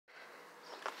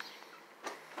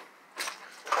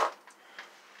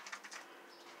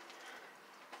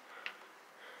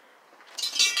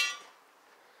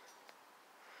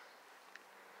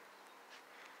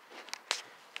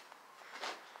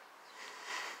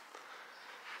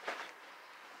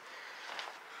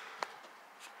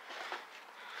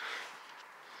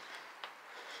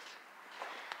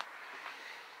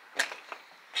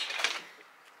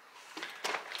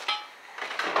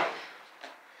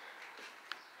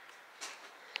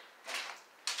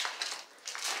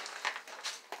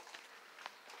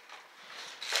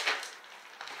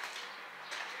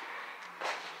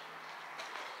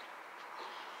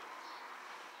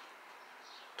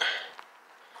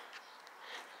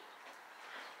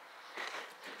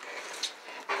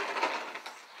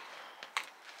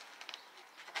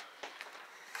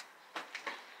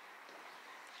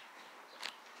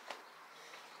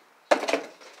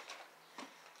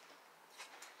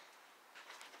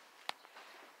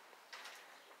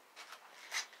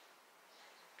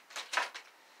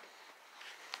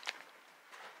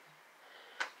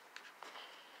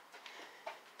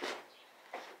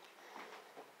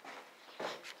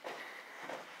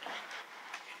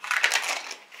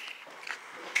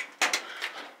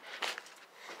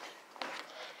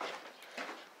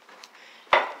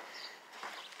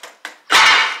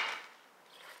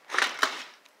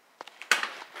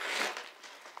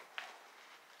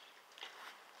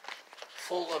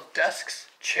full of desks,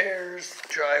 chairs,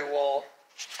 drywall,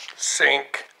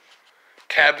 sink,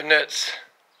 cabinets.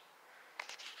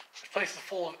 This place is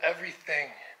full of everything,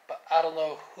 but I don't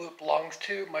know who it belongs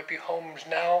to. It might be Homes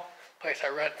Now, place I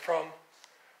rent from.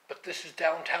 But this is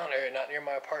downtown area, not near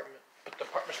my apartment. But the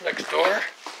apartments next door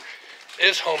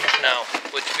is Homes Now,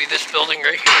 which would be this building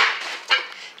right here.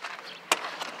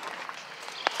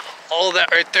 All of that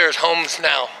right there is Homes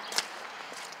Now.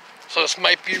 So this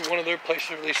might be one of their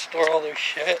places where they store all their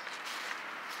shit.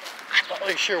 Not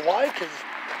really sure why, because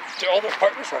all their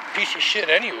apartments are a piece of shit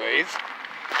anyways.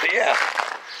 But yeah,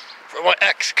 for my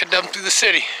ex condemned through the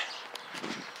city.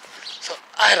 So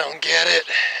I don't get it.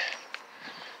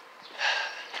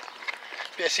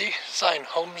 Yeah, see, sign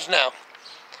Homes Now.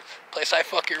 Place I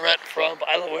fucking rent from, but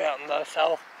I live way out on the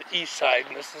south, the east side,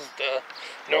 and this is the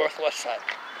northwest side.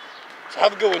 So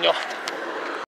have a good one, y'all.